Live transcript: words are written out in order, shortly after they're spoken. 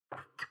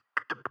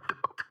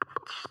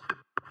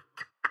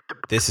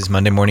This is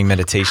Monday Morning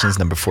Meditations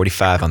number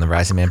 45 on the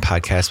Rising Man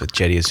podcast with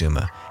Jeddy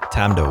Azuma.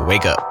 Time to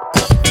wake up.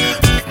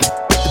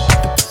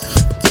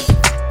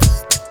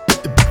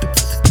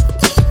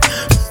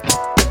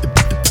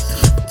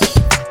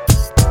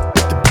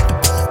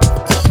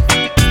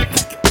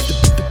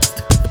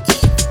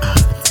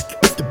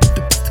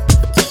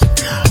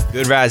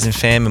 Good Rising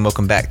fam, and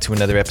welcome back to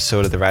another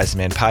episode of the Rising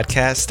Man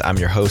podcast. I'm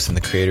your host and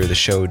the creator of the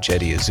show,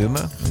 Jeddy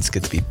Azuma. It's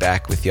good to be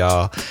back with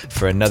y'all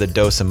for another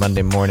dose of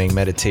Monday morning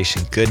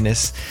meditation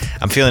goodness.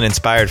 I'm feeling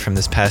inspired from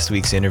this past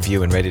week's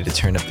interview and ready to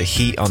turn up the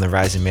heat on the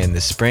Rising Man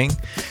this spring.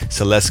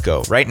 So let's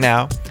go. Right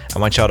now, I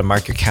want y'all to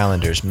mark your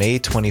calendars. May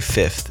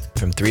 25th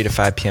from 3 to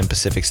 5 p.m.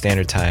 Pacific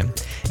Standard Time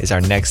is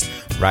our next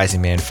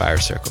Rising Man Fire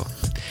Circle.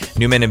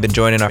 New men have been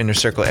joining our inner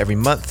circle every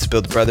month to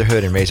build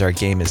brotherhood and raise our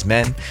game as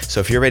men. So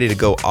if you're ready to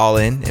go all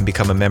in and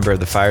become a member of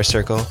the Fire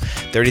Circle,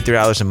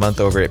 $33 a month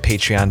over at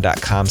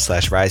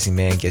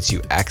patreon.com/risingman gets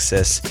you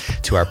access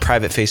to our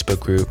private Facebook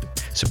group,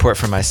 support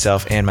from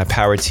myself and my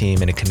power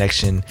team, and a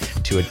connection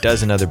to a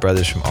dozen other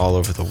brothers from all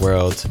over the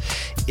world.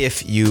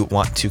 If you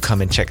want to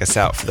come and check us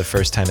out for the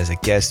first time as a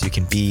guest, you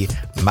can be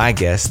my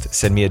guest.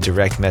 Send me a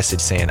direct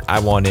message saying, I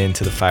want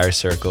into the Fire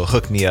Circle,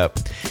 hook me up,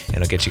 and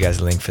I'll get you guys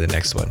a link for the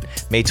next one.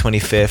 May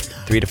 25th,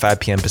 3 to 5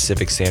 p.m.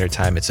 Pacific Standard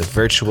Time. It's a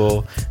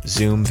virtual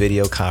Zoom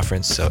video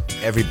conference, so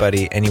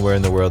everybody anywhere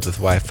in the world with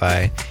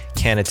Wi-Fi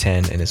can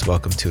attend and is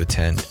welcome to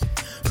attend.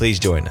 Please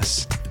join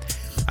us.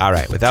 All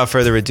right, without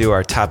further ado,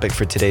 our topic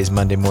for today's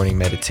Monday morning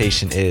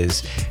meditation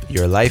is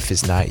Your Life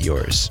is Not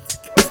Yours.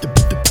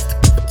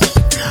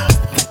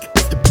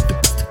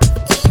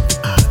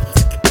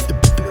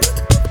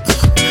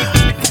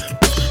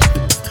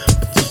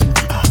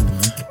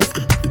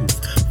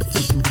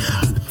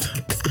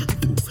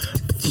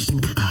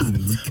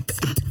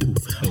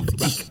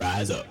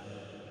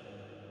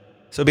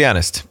 So be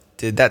honest,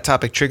 did that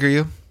topic trigger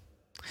you?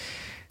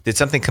 Did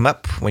something come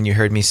up when you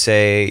heard me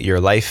say your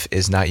life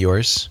is not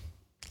yours?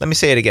 Let me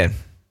say it again.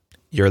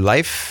 Your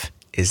life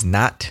is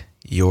not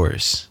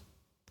yours.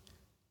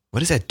 What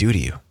does that do to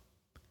you?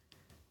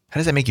 How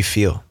does that make you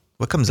feel?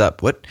 What comes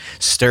up? What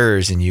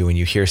stirs in you when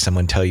you hear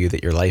someone tell you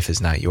that your life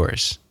is not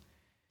yours?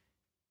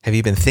 Have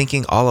you been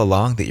thinking all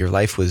along that your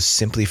life was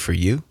simply for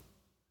you?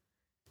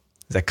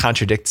 Does that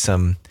contradict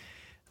some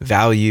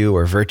value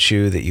or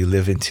virtue that you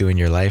live into in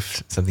your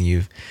life, something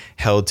you've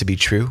held to be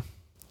true?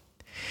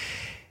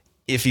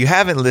 If you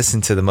haven't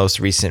listened to the most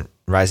recent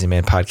Rising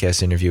Man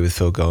podcast interview with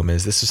Phil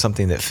Gomez, this was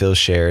something that Phil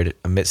shared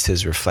amidst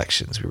his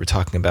reflections. We were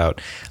talking about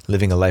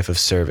living a life of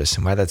service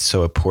and why that's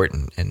so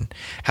important and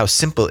how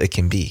simple it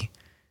can be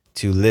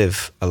to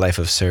live a life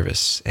of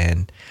service.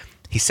 And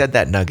he said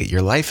that nugget,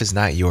 your life is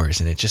not yours,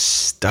 and it just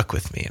stuck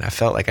with me. And I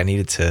felt like I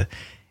needed to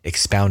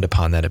expound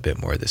upon that a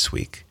bit more this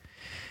week.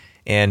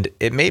 And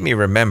it made me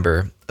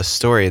remember a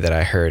story that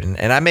I heard,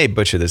 and I may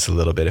butcher this a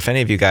little bit. If any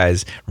of you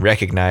guys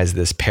recognize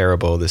this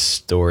parable, this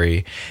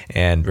story,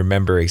 and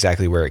remember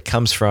exactly where it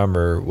comes from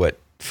or what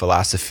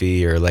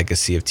philosophy or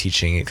legacy of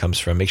teaching it comes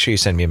from, make sure you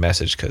send me a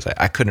message because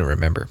I couldn't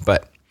remember.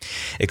 But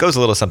it goes a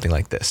little something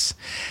like this.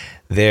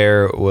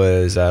 There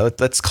was,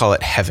 let's call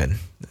it heaven.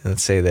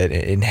 Let's say that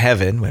in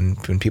heaven, when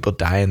people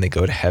die and they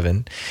go to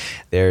heaven,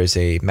 there's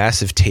a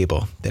massive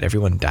table that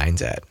everyone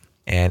dines at.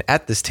 And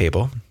at this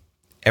table,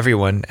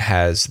 everyone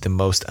has the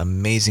most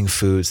amazing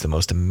foods, the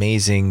most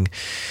amazing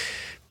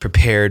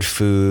prepared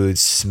foods,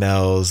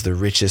 smells, the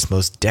richest,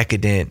 most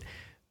decadent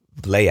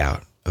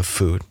layout of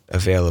food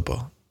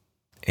available.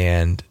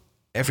 And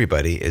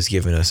everybody is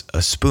given us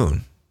a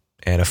spoon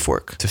and a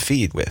fork to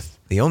feed with.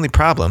 The only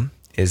problem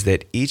is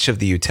that each of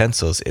the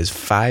utensils is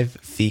 5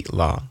 feet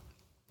long.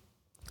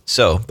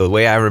 So the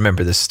way I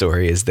remember this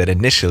story is that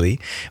initially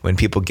when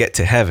people get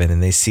to heaven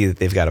and they see that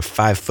they've got a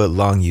 5 foot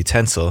long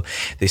utensil,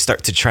 they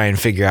start to try and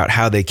figure out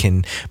how they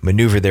can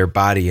maneuver their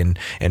body and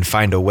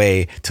find a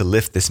way to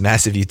lift this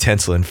massive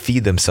utensil and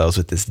feed themselves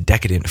with this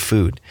decadent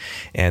food.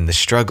 And the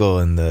struggle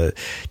and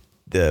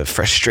the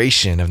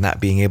frustration of not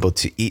being able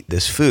to eat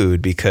this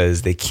food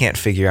because they can't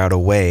figure out a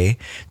way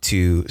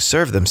to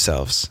serve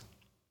themselves.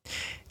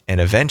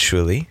 And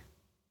eventually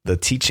the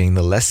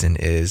lesson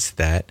is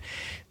that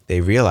they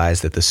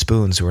realized that the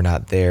spoons were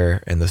not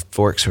there and the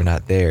forks were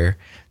not there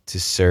to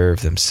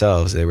serve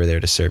themselves. They were there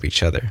to serve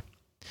each other.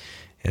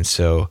 And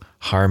so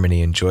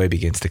harmony and joy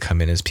begins to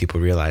come in as people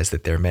realize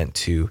that they're meant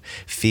to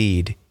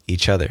feed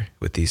each other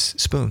with these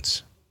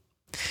spoons.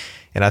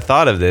 And I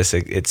thought of this,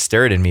 it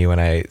stirred in me when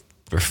I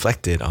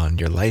reflected on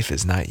your life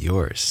is not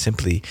yours.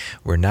 Simply,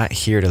 we're not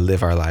here to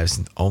live our lives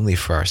only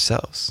for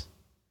ourselves.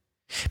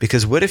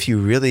 Because what if you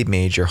really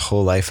made your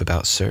whole life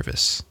about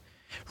service?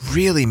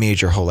 Really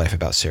made your whole life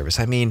about service.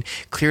 I mean,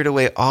 cleared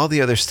away all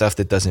the other stuff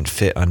that doesn't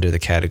fit under the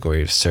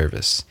category of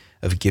service,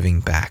 of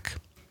giving back,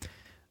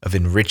 of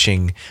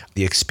enriching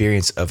the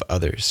experience of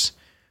others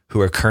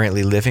who are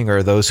currently living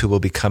or those who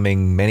will be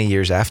coming many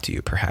years after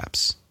you,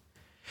 perhaps.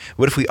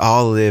 What if we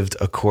all lived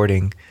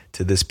according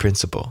to this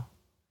principle,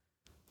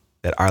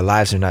 that our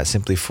lives are not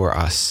simply for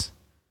us,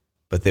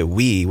 but that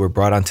we were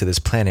brought onto this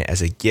planet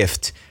as a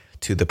gift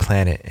to the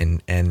planet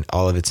and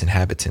all of its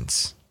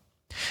inhabitants?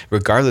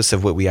 regardless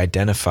of what we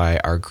identify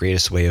our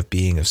greatest way of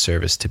being of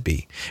service to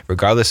be,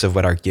 regardless of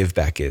what our give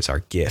back is, our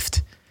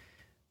gift.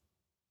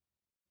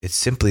 It's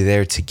simply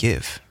there to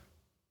give.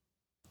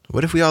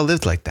 What if we all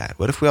lived like that?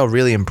 What if we all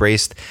really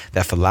embraced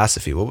that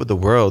philosophy? What would the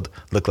world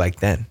look like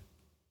then?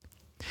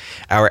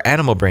 Our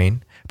animal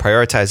brain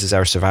prioritizes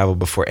our survival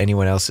before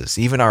anyone else's,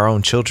 even our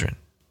own children.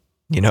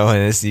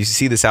 And you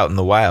see this out in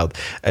the wild.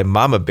 A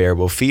mama bear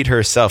will feed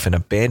herself and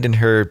abandon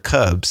her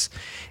cubs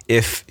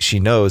if she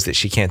knows that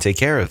she can't take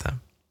care of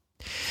them.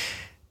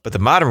 But the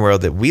modern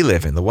world that we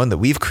live in, the one that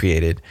we've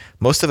created,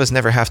 most of us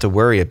never have to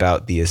worry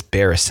about the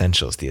bare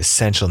essentials, the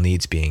essential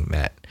needs being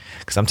met.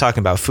 Because I'm talking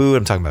about food,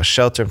 I'm talking about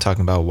shelter, I'm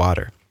talking about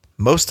water.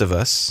 Most of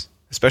us,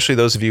 especially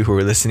those of you who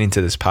are listening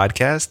to this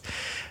podcast,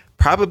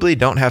 probably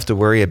don't have to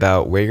worry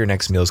about where your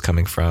next meal is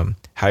coming from,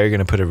 how you're going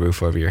to put a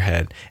roof over your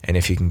head, and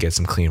if you can get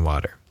some clean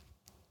water.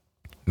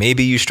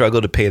 Maybe you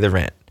struggle to pay the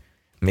rent.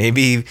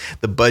 Maybe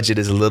the budget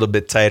is a little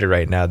bit tighter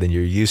right now than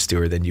you're used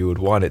to or than you would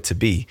want it to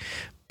be,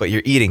 but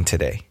you're eating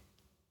today.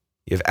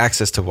 You have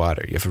access to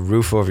water. You have a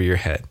roof over your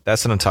head.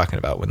 That's what I'm talking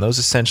about. When those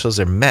essentials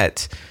are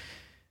met,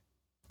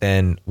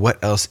 then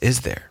what else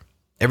is there?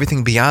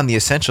 Everything beyond the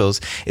essentials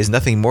is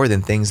nothing more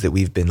than things that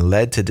we've been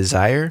led to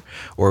desire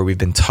or we've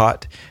been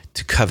taught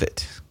to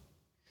covet.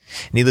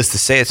 Needless to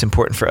say, it's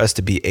important for us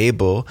to be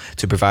able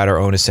to provide our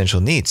own essential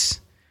needs.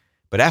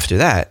 But after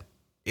that,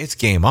 it's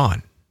game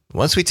on.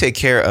 Once we take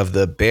care of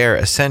the bare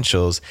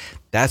essentials,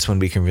 that's when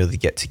we can really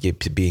get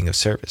to being of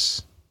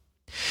service.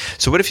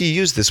 So what if you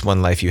use this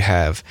one life you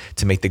have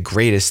to make the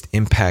greatest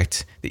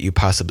impact that you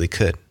possibly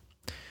could?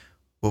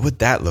 What would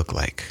that look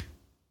like?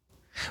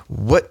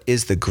 What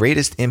is the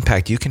greatest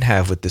impact you can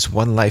have with this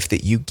one life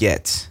that you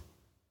get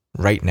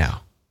right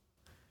now?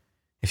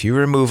 If you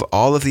remove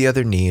all of the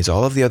other needs,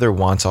 all of the other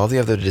wants, all the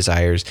other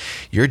desires,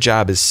 your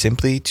job is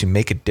simply to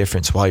make a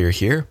difference while you're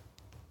here.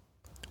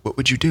 What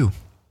would you do?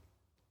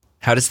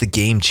 How does the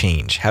game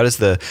change? How does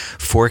the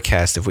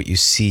forecast of what you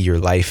see your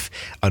life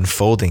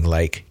unfolding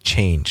like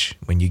change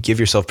when you give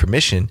yourself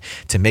permission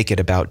to make it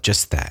about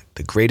just that,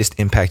 the greatest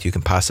impact you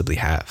can possibly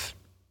have?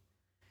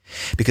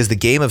 Because the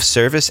game of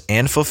service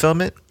and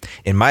fulfillment,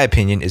 in my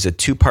opinion, is a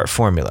two-part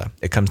formula.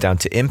 It comes down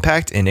to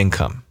impact and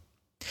income.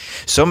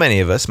 So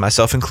many of us,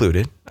 myself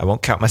included, I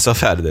won't count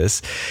myself out of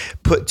this,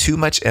 put too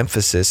much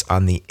emphasis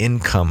on the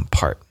income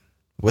part.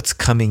 What's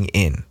coming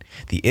in?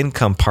 The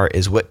income part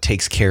is what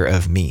takes care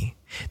of me.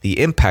 The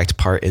impact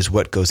part is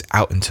what goes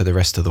out into the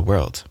rest of the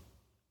world.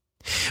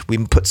 We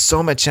put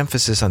so much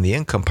emphasis on the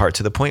income part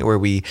to the point where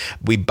we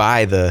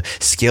buy the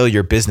Scale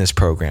Your Business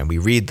program. We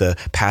read the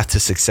Path to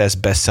Success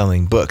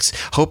best-selling books,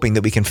 hoping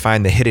that we can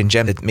find the hidden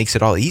gem that makes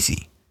it all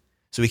easy.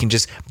 So we can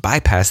just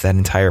bypass that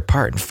entire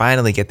part and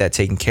finally get that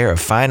taken care of,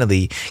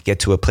 finally get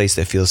to a place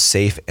that feels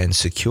safe and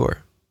secure.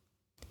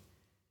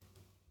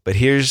 But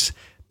here's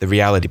the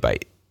reality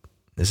bite.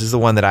 This is the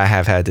one that I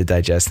have had to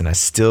digest and I'm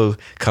still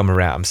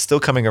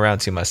coming around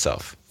to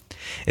myself.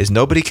 Is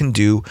nobody can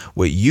do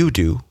what you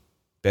do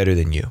better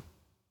than you.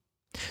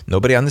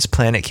 Nobody on this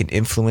planet can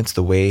influence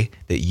the way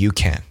that you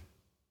can.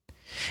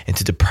 And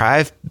to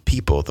deprive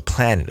people, the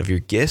planet, of your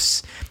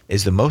gifts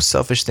is the most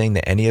selfish thing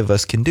that any of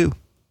us can do,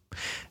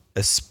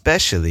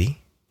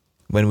 especially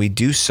when we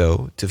do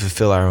so to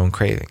fulfill our own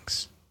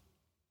cravings.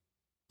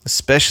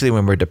 Especially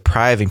when we're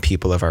depriving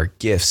people of our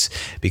gifts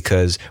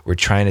because we're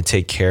trying to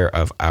take care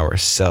of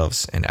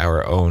ourselves and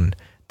our own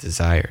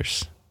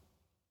desires.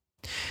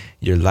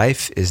 Your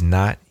life is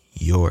not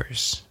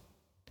yours.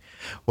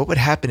 What would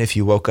happen if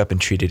you woke up and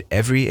treated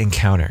every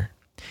encounter,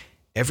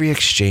 every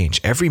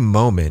exchange, every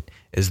moment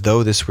as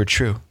though this were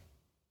true?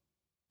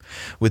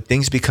 Would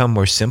things become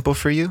more simple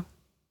for you,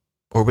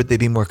 or would they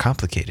be more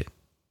complicated?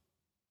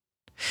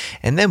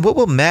 And then what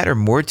will matter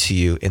more to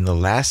you in the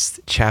last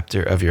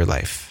chapter of your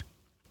life?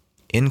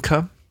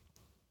 Income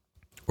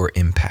or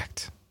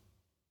impact?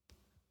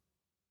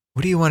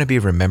 What do you want to be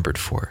remembered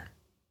for?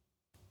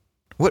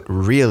 What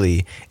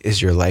really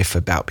is your life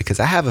about? Because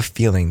I have a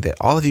feeling that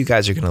all of you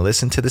guys are going to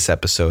listen to this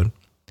episode.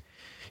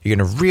 You're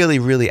going to really,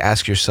 really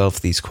ask yourself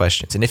these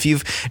questions. And if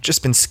you've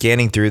just been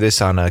scanning through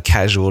this on a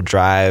casual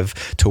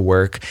drive to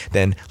work,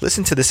 then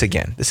listen to this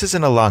again. This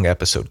isn't a long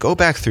episode. Go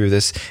back through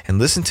this and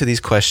listen to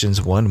these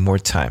questions one more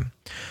time.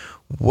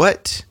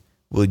 What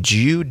would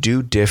you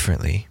do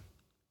differently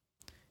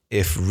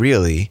if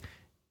really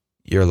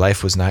your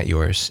life was not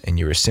yours and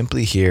you were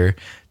simply here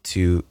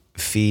to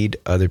feed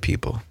other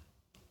people,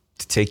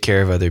 to take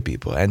care of other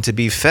people, and to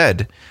be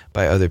fed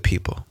by other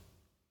people?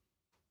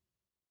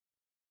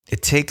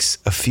 It takes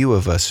a few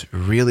of us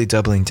really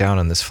doubling down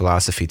on this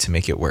philosophy to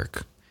make it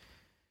work.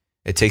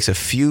 It takes a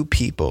few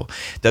people.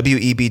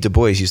 W.E.B. Du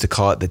Bois used to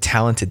call it the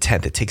talented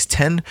 10th. It takes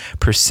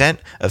 10%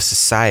 of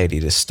society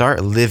to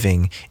start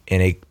living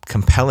in a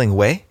compelling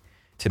way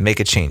to make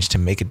a change, to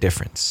make a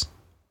difference.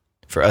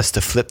 For us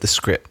to flip the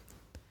script,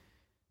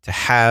 to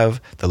have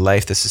the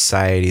life, the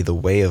society, the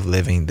way of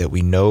living that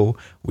we know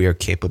we are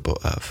capable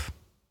of.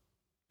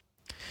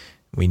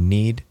 We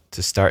need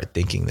to start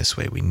thinking this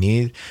way. We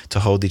need to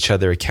hold each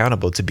other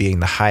accountable to being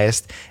the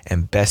highest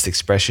and best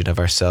expression of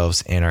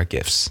ourselves and our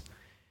gifts.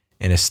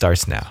 And it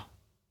starts now.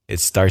 It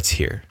starts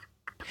here.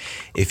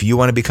 If you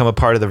want to become a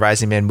part of the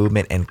Rising Man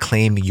movement and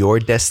claim your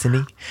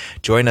destiny,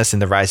 join us in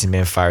the Rising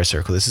Man Fire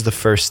Circle. This is the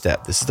first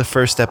step. This is the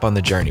first step on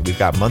the journey. We've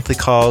got monthly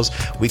calls,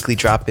 weekly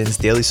drop-ins,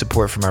 daily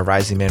support from our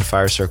Rising Man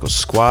Fire Circle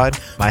squad,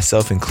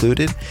 myself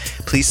included.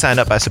 Please sign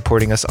up by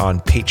supporting us on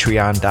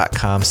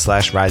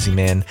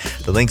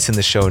patreon.com/risingman. The link's in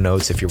the show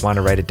notes if you want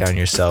to write it down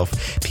yourself,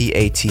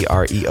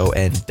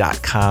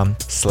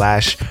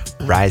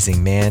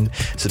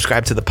 patreon.com/risingman.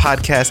 Subscribe to the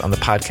podcast on the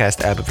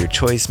podcast app of your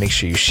choice. Make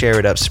sure you share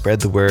it up, spread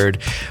the word.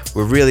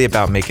 We're really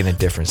about making a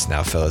difference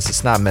now, fellas.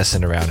 It's not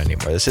messing around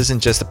anymore. This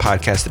isn't just a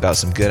podcast about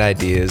some good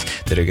ideas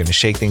that are going to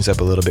shake things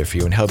up a little bit for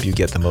you and help you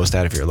get the most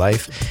out of your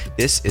life.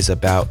 This is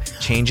about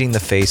changing the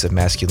face of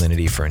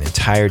masculinity for an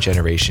entire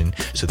generation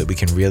so that we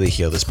can really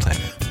heal this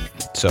planet.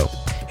 So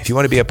if you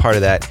want to be a part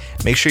of that,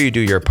 make sure you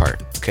do your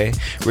part, okay?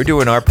 We're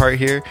doing our part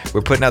here.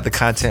 We're putting out the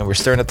content. We're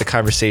stirring up the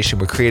conversation.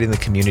 We're creating the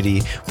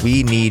community.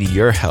 We need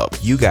your help,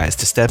 you guys,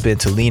 to step in,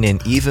 to lean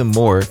in even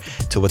more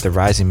to what the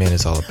Rising Man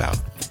is all about.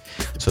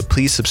 So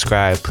please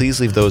subscribe,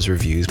 please leave those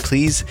reviews,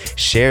 please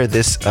share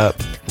this up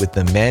with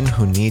the men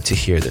who need to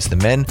hear this, the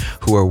men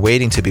who are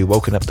waiting to be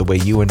woken up the way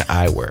you and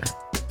I were.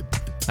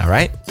 All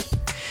right?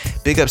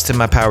 Big ups to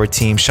my power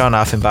team, Sean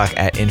Offenbach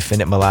at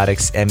Infinite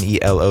Melodics,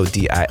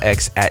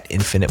 MELODIX at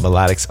Infinite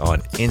Melodics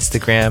on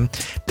Instagram.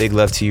 Big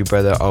love to you,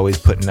 brother. Always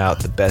putting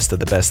out the best of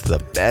the best of the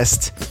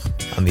best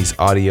on these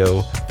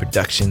audio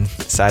production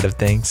side of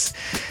things.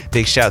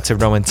 Big shout to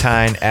Rowan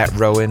Tyne at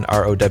Rowan,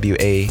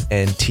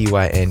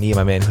 ROWANTYNE,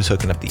 my man who's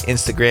hooking up the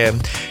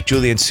Instagram.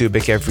 Julian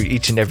Subic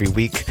each and every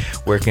week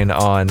working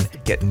on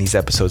getting these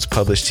episodes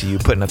published to you,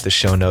 putting up the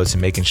show notes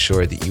and making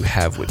sure that you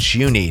have what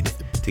you need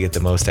to get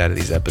the most out of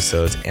these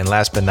episodes. And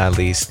last but not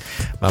least,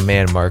 my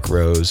man Mark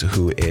Rose,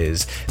 who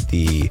is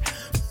the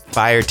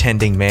fire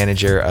tending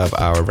manager of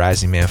our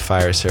Rising Man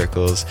Fire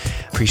Circles.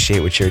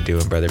 Appreciate what you're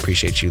doing, brother.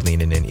 Appreciate you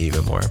leaning in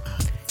even more.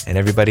 And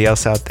everybody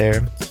else out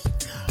there,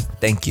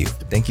 thank you.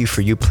 Thank you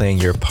for you playing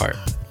your part.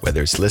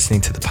 Whether it's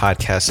listening to the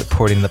podcast,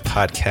 supporting the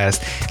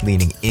podcast,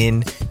 leaning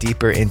in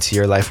deeper into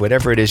your life,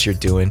 whatever it is you're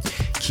doing,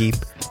 keep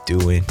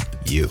doing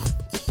you.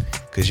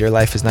 Because your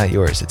life is not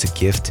yours. It's a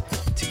gift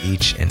to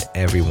each and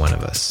every one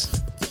of us.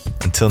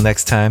 Until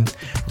next time,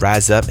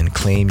 rise up and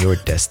claim your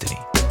destiny.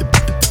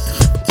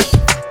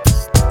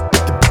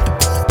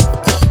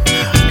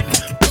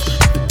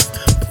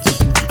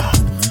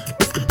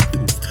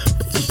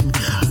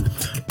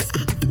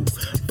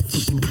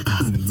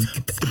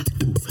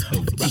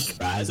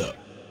 Rise up.